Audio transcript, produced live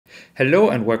Hello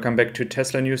and welcome back to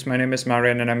Tesla News. My name is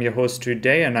Marian and I'm your host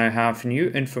today, and I have new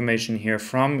information here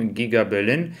from GIGA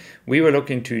Berlin. We will look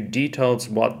into details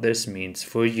what this means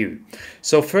for you.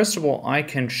 So first of all, I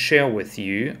can share with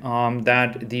you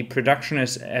that the production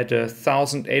is at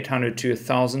 1,800 to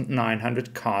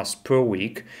 1,900 cars per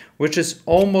week, which is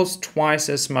almost twice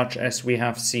as much as we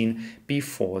have seen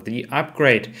before the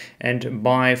upgrade. And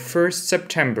by 1st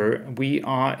September, we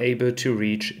are able to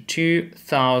reach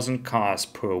 2,000 cars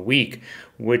per week,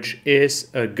 which is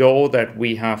a goal that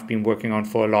we have been working on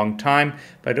for a long time.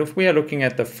 But if we are looking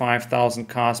at the 5,000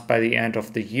 cars by the end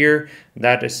of the year,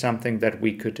 that is something that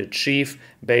we could achieve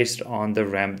based on the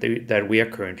ramp that we are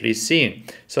currently seeing.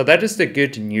 So that is the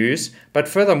good news. But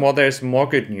furthermore, there's more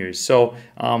good news. So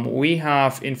we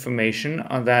have information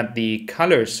that the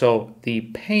colors, so the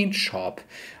paint shop,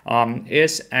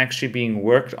 is actually being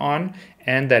worked on,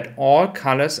 and that all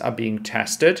colors are being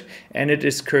tested, and it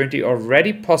is currently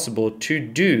already possible to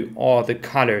do all the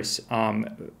colors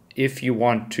if you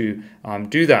want to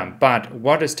do them. But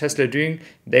what is Tesla doing?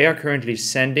 They are currently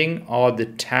sending all the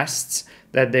tests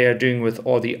that they are doing with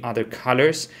all the other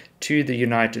colors to the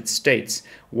United States.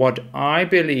 What I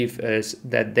believe is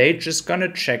that they're just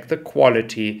gonna check the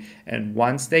quality, and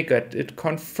once they get it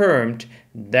confirmed,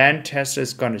 then Tesla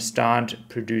is going to start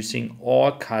producing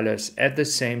all colors at the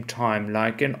same time,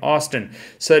 like in Austin.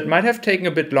 So it might have taken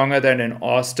a bit longer than in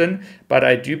Austin, but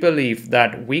I do believe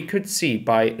that we could see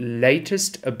by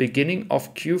latest a beginning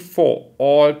of Q4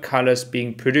 all colors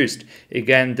being produced.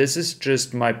 Again, this is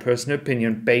just my personal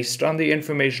opinion based on the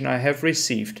information I have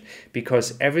received,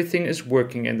 because everything is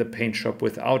working in the paint shop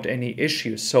without any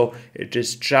issues. So it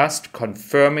is just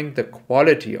confirming the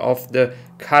quality of the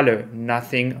color,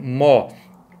 nothing more.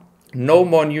 No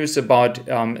more news about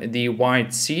the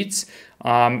white seats.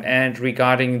 And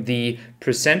regarding the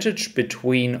percentage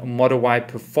between Model Y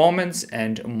Performance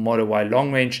and Model Y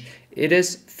Long Range, it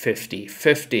is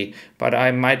 50-50, but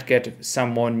I might get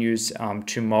some more news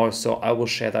tomorrow, so I will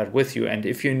share that with you. And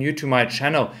if you're new to my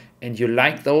channel and you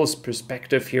like those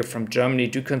perspective here from Germany,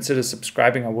 do consider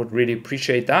subscribing. I would really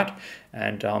appreciate that.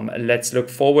 And let's look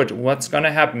forward what's going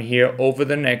to happen here over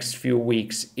the next few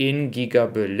weeks in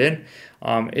GIGA Berlin.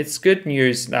 It's good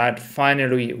news that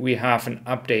finally we have an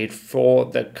update for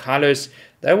the colors.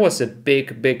 That was a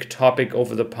big topic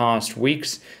over the past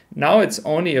weeks. Now it's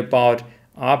only about,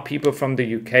 are people from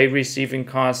the UK receiving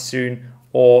cars soon,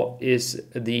 or is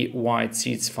the white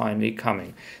seats finally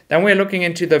coming? Then we're looking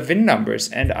into the VIN numbers,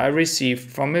 and I received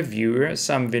from a viewer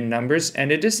some VIN numbers,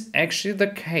 and it is actually the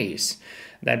case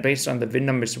that based on the VIN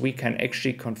numbers, we can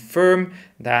actually confirm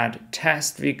that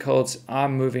test vehicles are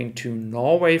moving to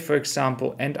Norway, for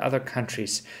example, and other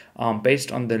countries.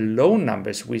 Based on the low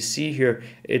numbers we see here,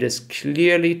 it is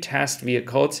clearly test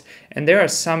vehicles, and there are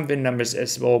some VIN numbers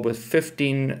as well with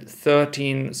 15,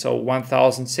 13, so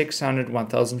 1,600,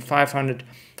 1,500,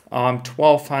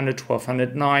 1,200,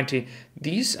 1,290.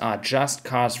 These are just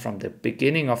cars from the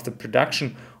beginning of the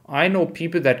production. I know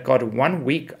people that got 1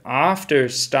 week after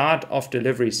start of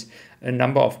deliveries a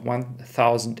number of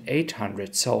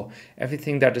 1,800. So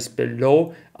everything that is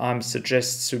below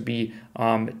suggests to be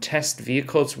test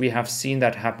vehicles. We have seen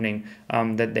that happening,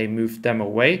 that they moved them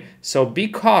away. So be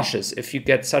cautious if you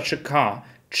get such a car.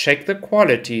 Check the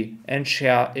quality and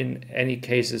share in any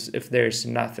cases if there's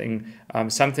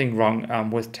something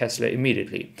wrong with Tesla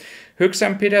immediately. Höchst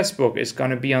St. Petersburg is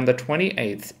going to be on the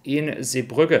 28th in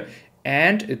Zeebrugge.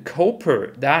 And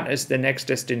Koper, that is the next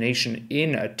destination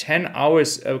in 10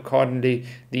 hours. Accordingly,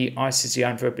 the RCC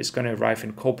Antwerp is going to arrive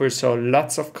in Koper. So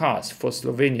lots of cars for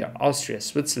Slovenia, Austria,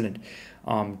 Switzerland,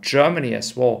 Germany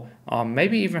as well,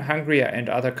 maybe even Hungary and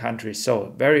other countries.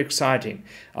 So very exciting.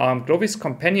 Glovis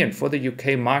Companion for the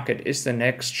UK market is the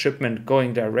next shipment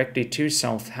going directly to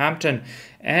Southampton.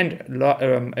 And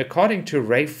according to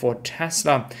Ray for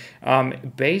Tesla,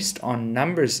 based on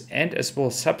numbers and as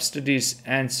well subsidies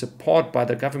and support by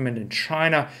the government in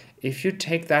China, if you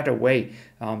take that away,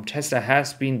 Tesla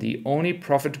has been the only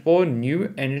profitable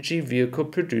new energy vehicle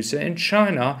producer in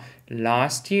China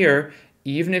last year,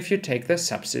 even if you take the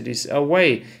subsidies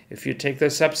away. If you take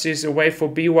the subsidies away for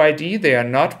BYD, they are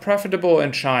not profitable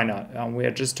in China. We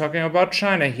are just talking about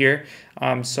China here.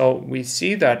 So we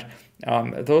see that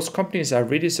those companies are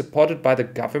really supported by the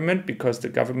government, because the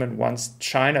government wants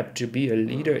China to be a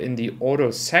leader in the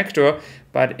auto sector.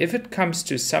 But if it comes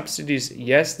to subsidies,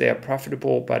 yes, they are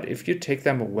profitable, but if you take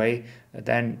them away,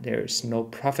 then there's no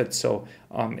profit. So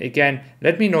again,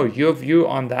 let me know your view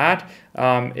on that.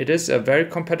 It is a very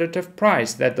competitive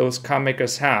price that those car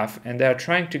makers have, and they are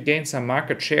trying to gain some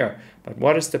market share. But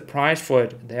what is the price for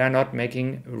it? They are not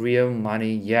making real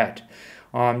money yet.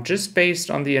 Just based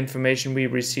on the information we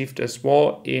received as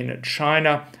well in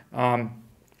China,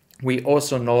 we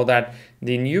also know that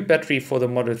the new battery for the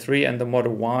Model 3 and the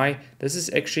Model Y, this is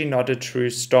actually not a true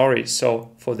story.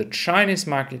 So for the Chinese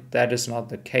market, that is not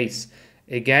the case.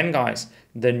 Again, guys,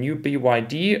 the new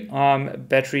BYD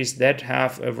batteries that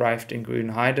have arrived in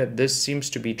Grünheide, this seems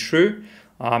to be true.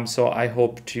 So I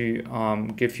hope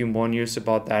to give you more news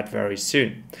about that very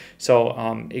soon. So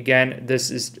again, this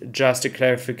is just a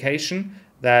clarification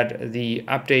that the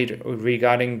update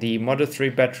regarding the Model 3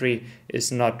 battery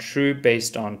is not true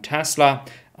based on Tesla.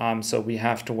 So we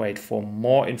have to wait for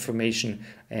more information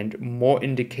and more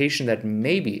indication that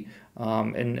maybe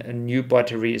a new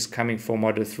battery is coming for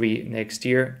Model 3 next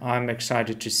year. I'm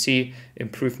excited to see.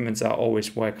 Improvements are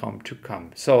always welcome to come.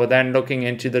 So then looking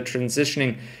into the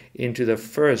transitioning into the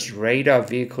first radar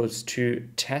vehicles to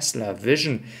Tesla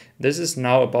Vision. This is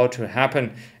now about to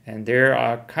happen, and there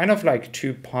are kind of like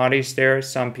two parties there.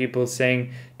 Some people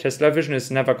saying Tesla Vision is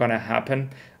never going to happen.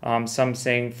 Some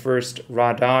saying first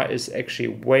radar is actually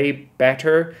way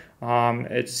better.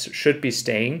 It should be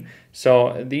staying.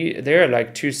 So there are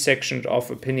like two sections of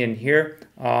opinion here.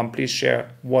 Please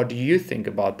share what you think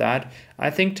about that. I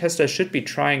think Tesla should be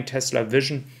trying Tesla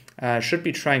Vision, should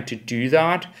be trying to do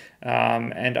that.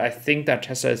 And I think that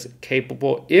Tesla is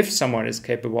capable, if someone is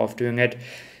capable of doing it,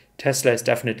 Tesla is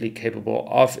definitely capable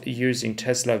of using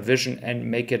Tesla Vision and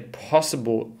make it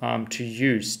possible to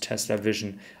use Tesla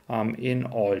Vision in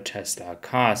all Tesla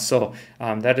cars. So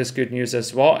that is good news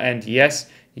as well. And yes,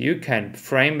 you can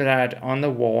frame that on the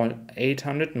wall,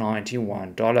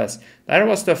 $891. That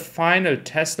was the final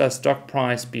Tesla stock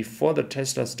price before the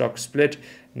Tesla stock split.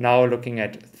 Now looking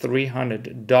at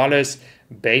 $300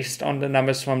 based on the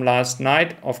numbers from last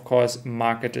night. Of course,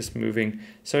 market is moving,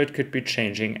 so it could be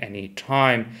changing any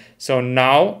time. So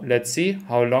now let's see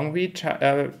how long we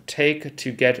take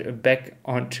to get back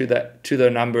onto the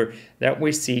number that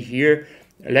we see here.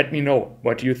 Let me know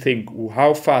what you think,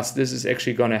 how fast this is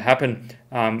actually going to happen.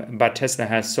 But Tesla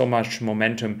has so much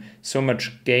momentum, so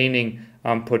much gaining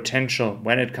potential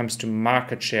when it comes to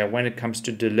market share, when it comes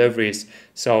to deliveries.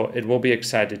 So it will be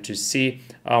excited to see.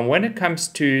 When it comes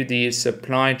to the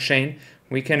supply chain,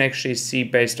 we can actually see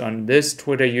based on this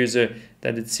Twitter user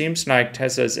that it seems like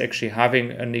Tesla is actually having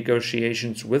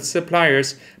negotiations with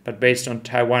suppliers, but based on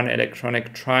Taiwan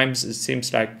Electronic Times, it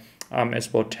seems like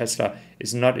as well Tesla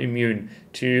is not immune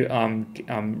to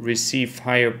receive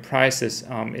higher prices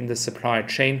in the supply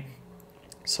chain.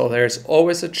 So there's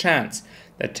always a chance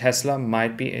that Tesla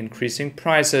might be increasing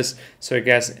prices. So I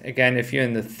guess, again, if you're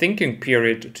in the thinking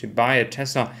period to buy a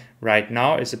Tesla, right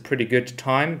now is a pretty good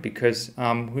time because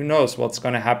who knows what's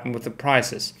going to happen with the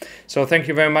prices. So thank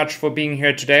you very much for being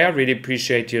here today. I really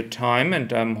appreciate your time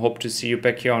and hope to see you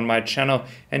back here on my channel.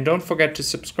 And don't forget to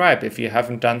subscribe if you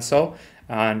haven't done so.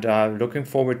 And looking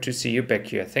forward to see you back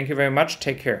here. Thank you very much.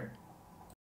 Take care.